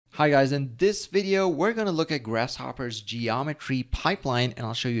Hi guys, in this video we're going to look at Grasshopper's geometry pipeline and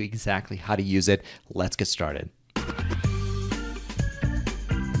I'll show you exactly how to use it. Let's get started.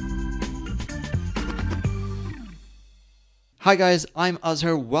 Hi guys, I'm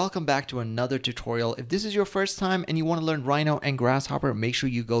Azhar. Welcome back to another tutorial. If this is your first time and you want to learn Rhino and Grasshopper, make sure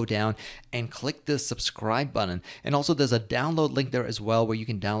you go down and click the subscribe button. And also there's a download link there as well where you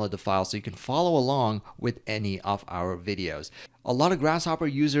can download the file so you can follow along with any of our videos. A lot of Grasshopper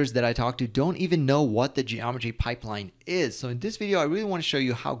users that I talk to don't even know what the geometry pipeline is. So in this video, I really want to show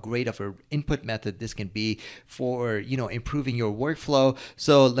you how great of an input method this can be for, improving your workflow.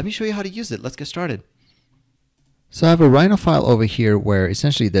 So let me show you how to use it. Let's get started. So I have a Rhino file over here where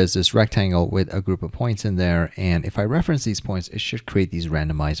essentially there's this rectangle with a group of points in there, and if I reference these points, it should create these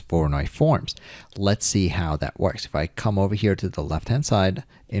randomized Voronoi forms. Let's see how that works. If I come over here to the left-hand side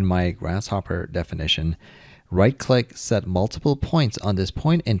in my Grasshopper definition, right-click, set multiple points on this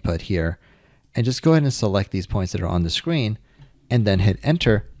point input here, and just go ahead and select these points that are on the screen, and then hit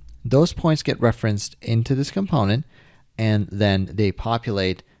Enter. Those points get referenced into this component, and then they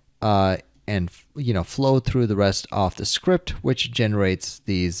populate and flow through the rest of the script, which generates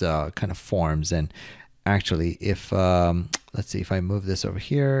these kind of forms. And actually, if let's see, if I move this over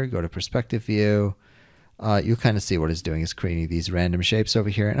here, go to perspective view, you kind of see what it's doing. It's creating these random shapes over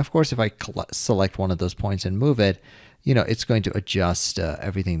here. And of course, if I select one of those points and move it, it's going to adjust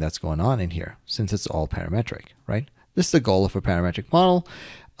everything that's going on in here since it's all parametric, right? This is the goal of a parametric model.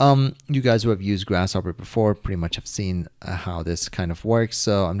 You guys who have used Grasshopper before pretty much have seen how this kind of works,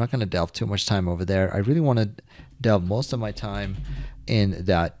 so I'm not going to delve too much time over there. I really want to delve most of my time in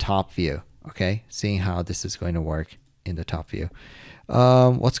that top view, okay? Seeing how this is going to work in the top view.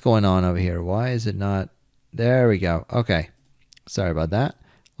 What's going on over here? Why is it not? There we go. Okay. Sorry about that.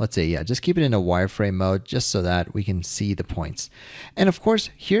 Let's see, yeah, just keep it in a wireframe mode just so that we can see the points. And of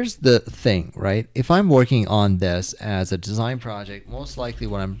course, here's the thing, right? If I'm working on this as a design project, most likely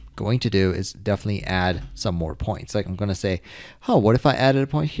what I'm going to do is definitely add some more points. Like I'm going to say, oh, what if I added a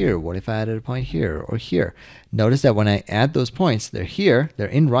point here? What if I added a point here or here? Notice that when I add those points, they're here, they're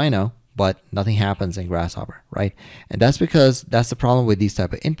in Rhino, but nothing happens in Grasshopper, right? And that's because that's the problem with these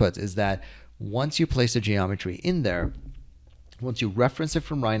type of inputs is that once you place the geometry in there, once you reference it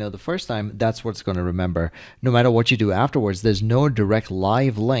from Rhino the first time, that's what it's going to remember. No matter what you do afterwards, there's no direct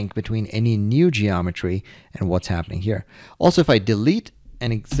live link between any new geometry and what's happening here. Also, if I delete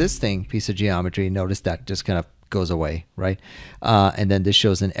an existing piece of geometry, notice that just kind of goes away, right? And then this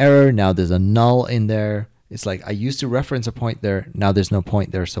shows an error. Now there's a null in there. It's like I used to reference a point there. Now there's no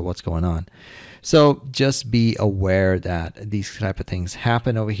point there, so what's going on? So just be aware that these type of things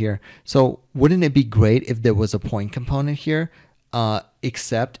happen over here. So wouldn't it be great if there was a point component here?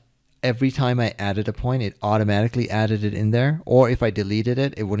 Except every time I added a point, it automatically added it in there. Or if I deleted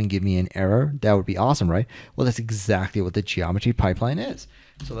it, it wouldn't give me an error. That would be awesome, right? Well, that's exactly what the geometry pipeline is.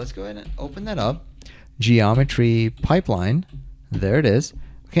 So let's go ahead and open that up. Geometry pipeline. There it is.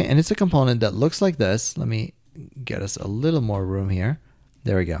 Okay, and it's a component that looks like this. Let me get us a little more room here.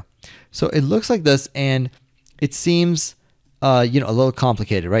 There we go. So it looks like this, and it seems a little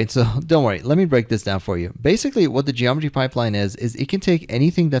complicated, right? So don't worry, let me break this down for you. Basically, what the geometry pipeline is it can take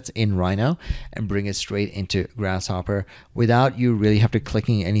anything that's in Rhino and bring it straight into Grasshopper without you really have to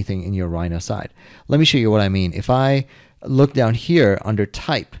clicking anything in your Rhino side. Let me show you what I mean. If I look down here under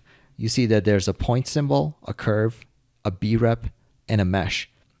type, you see that there's a point symbol, a curve, a Brep, and a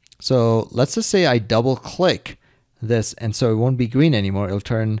mesh. So let's just say I double click this, and so it won't be green anymore. It'll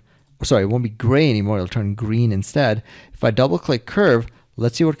turn, sorry, it won't be gray anymore. It'll turn green instead. If I double click curve,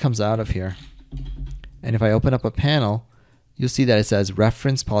 let's see what comes out of here. And if I open up a panel, you'll see that it says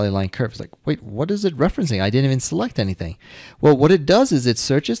reference polyline curve. It's like, wait, what is it referencing? I didn't even select anything. Well, what it does is it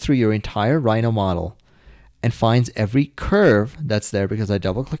searches through your entire Rhino model and finds every curve that's there because I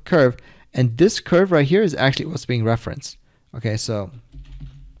double click curve. And this curve right here is actually what's being referenced. Okay, so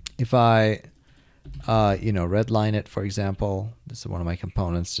if I redline it, for example, this is one of my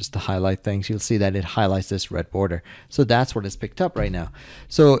components just to highlight things, you'll see that it highlights this red border. So that's what is picked up right now.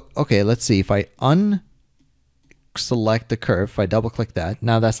 So, okay, let's see. If I unselect the curve, if I double click that,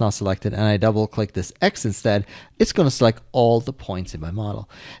 now that's not selected, and I double click this X instead, it's going to select all the points in my model.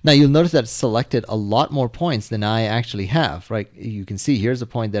 Now you'll notice that it's selected a lot more points than I actually have, right? You can see here's a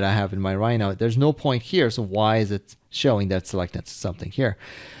point that I have in my Rhino. There's no point here, so why is it showing that it's selected something here?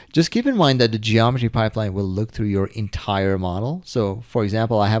 Just keep in mind that the geometry pipeline will look through your entire model. So for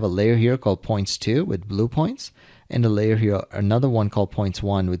example, I have a layer here called points 2 with blue points, and a layer here, another one called points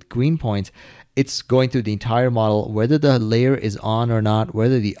 1 with green points. It's going through the entire model, whether the layer is on or not,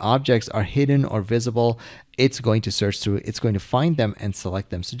 whether the objects are hidden or visible. it's going to search through, it's going to find them and select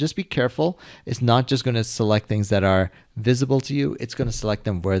them. So just be careful. It's not just going to select things that are visible to you. It's going to select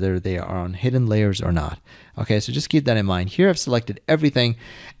them whether they are on hidden layers or not. Okay, so just keep that in mind. Here I've selected everything.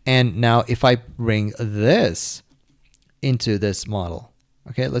 And now if I bring this into this model,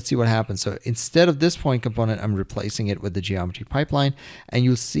 okay, let's see what happens. So instead of this point component, I'm replacing it with the geometry pipeline, and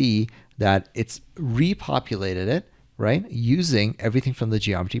you'll see that it's repopulated it, right, using everything from the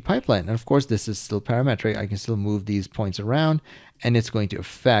geometry pipeline. And of course, this is still parametric. I can still move these points around, and it's going to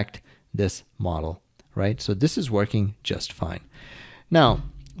affect this model, right? So this is working just fine. Now,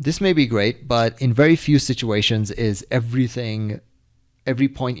 this may be great, but in very few situations is every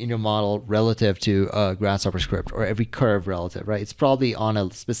point in your model relative to a Grasshopper script, or every curve relative, right? It's probably on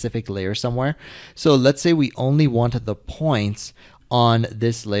a specific layer somewhere. So let's say we only wanted the points on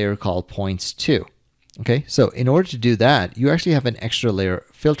this layer called points 2. Okay, so in order to do that, you actually have an extra layer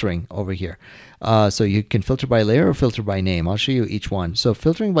filtering over here. So you can filter by layer or filter by name. I'll show you each one. So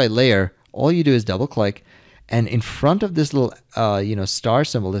filtering by layer, all you do is double click, and in front of this little star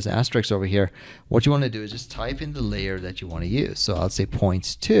symbol, this asterisk over here, what you want to do is just type in the layer that you want to use. So I'll say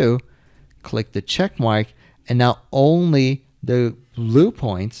points 2, click the check mark, and now only the blue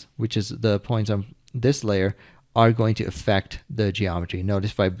points, which is the points on this layer, are going to affect the geometry.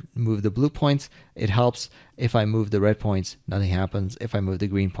 Notice if I move the blue points, it helps. If I move the red points, nothing happens. If I move the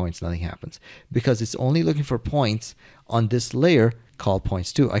green points, nothing happens. Because it's only looking for points on this layer called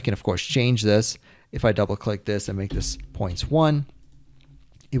points 2. I can, of course, change this. If I double click this and make this points 1,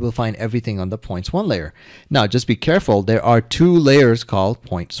 it will find everything on the points 1 layer. Now, just be careful. There are 2 layers called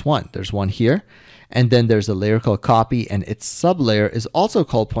points 1. There's one here, and then there's a layer called copy, and its sublayer is also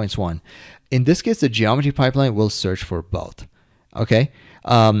called points 1. In this case, the geometry pipeline will search for both. Okay.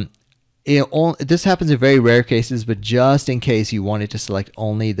 This happens in very rare cases, but just in case you wanted to select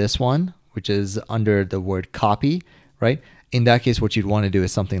only this one, which is under the word copy, right? In that case, what you'd want to do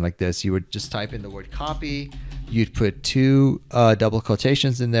is something like this. You would just type in the word copy, you'd put 2 double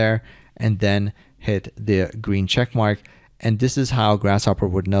quotations in there, and then hit the green check mark. And this is how Grasshopper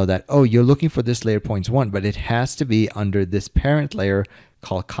would know that, oh, you're looking for this layer points 1, but it has to be under this parent layer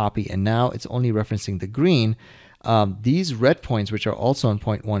called copy. And now it's only referencing the green. These red points, which are also on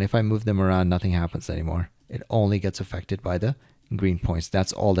point 1, if I move them around, nothing happens anymore. It only gets affected by the green points.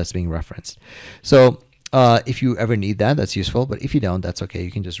 That's all that's being referenced. So if you ever need that, that's useful. But if you don't, that's okay.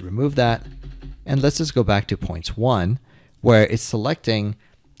 You can just remove that. And let's just go back to points 1, where it's selecting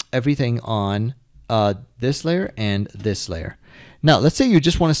everything on this layer and this layer. Now, let's say you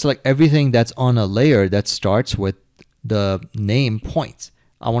just want to select everything that's on a layer that starts with the name points.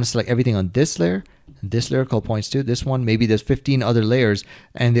 I want to select everything on this layer called points 2, this one, maybe there's 15 other layers,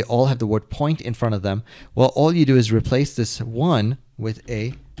 and they all have the word point in front of them. Well, all you do is replace this one with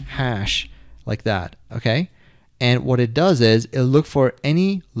a hash like that, okay? And what it does is it'll look for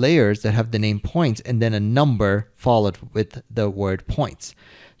any layers that have the name points and then a number followed with the word points.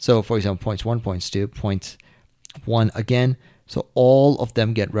 So for example, points 1, points 2, points 1 again. So all of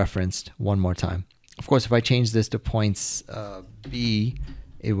them get referenced one more time. Of course, if I change this to points B,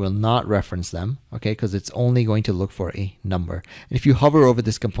 it will not reference them, okay, because it's only going to look for a number. And if you hover over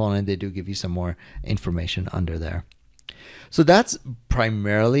this component, they do give you some more information under there. So that's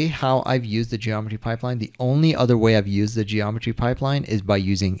primarily how I've used the geometry pipeline. The only other way I've used the geometry pipeline is by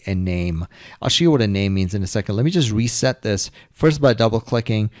using a name. I'll show you what a name means in a second. Let me just reset this first by double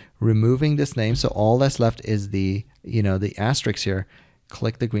clicking, removing this name. So all that's left is the asterisk here.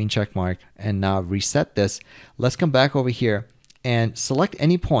 Click the green check mark and now reset this. Let's come back over here and select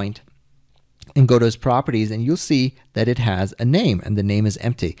any point and go to its properties, and you'll see that it has a name, and the name is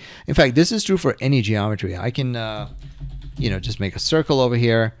empty. In fact, this is true for any geometry. I can just make a circle over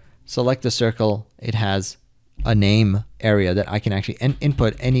here, select the circle. It has a name area that I can actually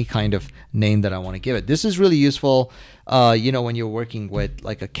input any kind of name that I want to give it. This is really useful when you're working with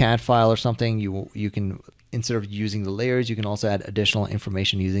like a CAD file or something. You can, instead of using the layers, you can also add additional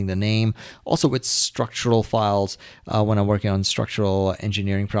information using the name. Also with structural files, when I'm working on structural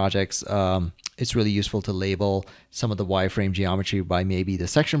engineering projects, it's really useful to label some of the wireframe geometry by maybe the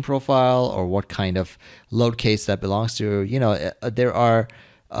section profile or what kind of load case that belongs to. There are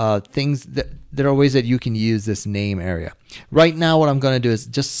there are ways that you can use this name area. Right now, what I'm going to do is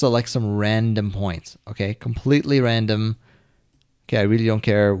just select some random points, okay? Completely random. Okay, I really don't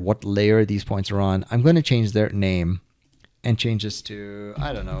care what layer these points are on. I'm going to change their name and change this to,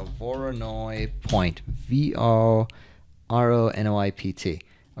 I don't know, Voronoi point, VORONOIPT.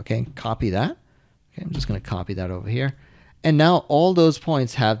 Okay, copy that. Okay, I'm just going to copy that over here. And now all those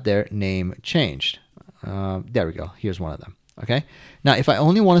points have their name changed. There we go. Here's one of them. Okay. Now, if I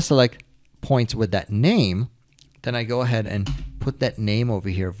only want to select points with that name, then I go ahead and put that name over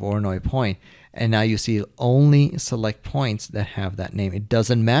here, Voronoi point, and now you see only select points that have that name. It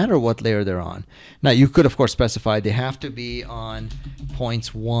doesn't matter what layer they're on. Now you could of course specify they have to be on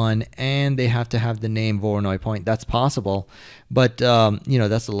points 1 and they have to have the name Voronoi point. That's possible, but you know,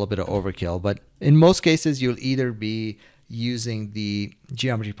 that's a little bit of overkill. But in most cases, you'll either be using the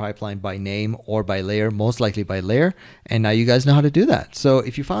geometry pipeline by name or by layer, most likely by layer. And now you guys know how to do that. So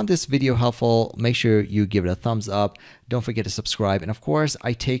if you found this video helpful, make sure you give it a thumbs up. Don't forget to subscribe. And of course,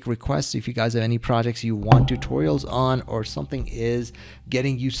 I take requests. If you guys have any projects you want tutorials on, or something is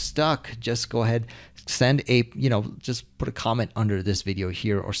getting you stuck, just go ahead, send a, just put a comment under this video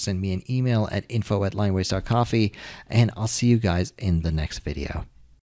here, or send me an email at info@lineweights.coffee, and I'll see you guys in the next video.